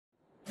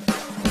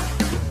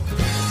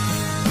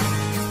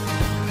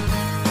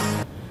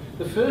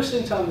The first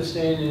thing to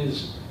understand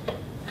is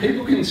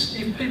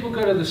if people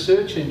go to the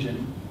search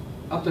engine,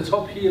 up the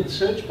top here, the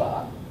search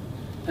bar,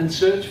 and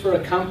search for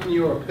a company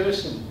or a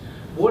person,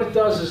 what it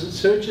does is it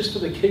searches for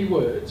the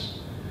keywords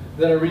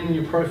that are in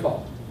your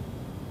profile.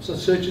 So it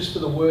searches for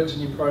the words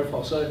in your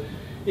profile. So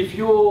if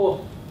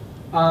you're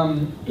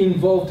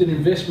involved in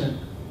investment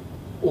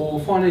or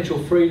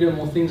financial freedom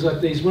or things like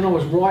these, when I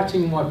was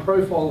writing my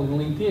profile in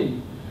LinkedIn,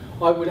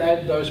 I would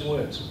add those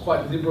words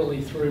quite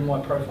liberally through my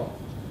profile,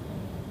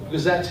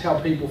 because that's how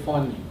people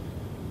find me.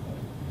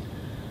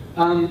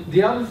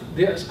 The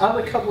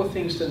other couple of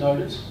things to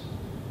notice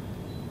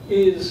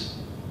is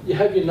you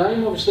have your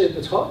name obviously at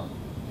the top,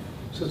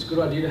 so it's a good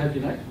idea to have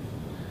your name.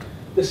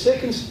 The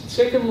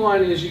second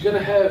line is you're going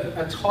to have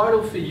a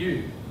title for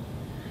you.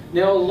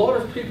 Now, a lot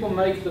of people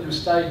make the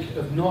mistake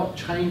of not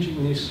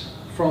changing this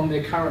from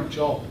their current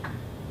job.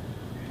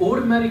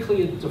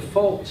 Automatically it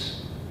defaults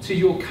to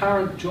your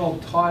current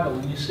job title,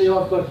 and you see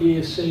I've got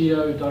here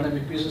CEO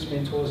Dynamic Business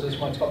Mentors as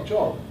my top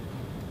job.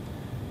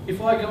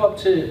 If I go up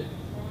to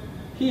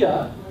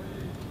here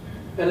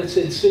and it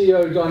said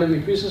CEO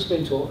Dynamic Business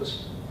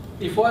Mentors,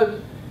 if I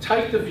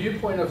take the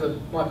viewpoint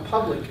of my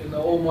public and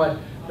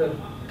the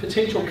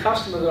potential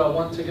customer that I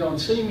want to go and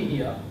see me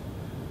here,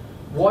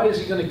 why is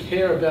he going to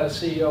care about a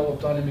CEO of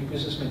Dynamic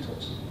Business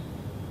Mentors?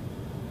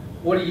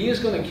 What he is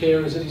going to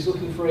care is that he's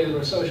looking for either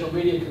a social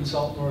media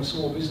consultant or a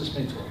small business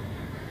mentor.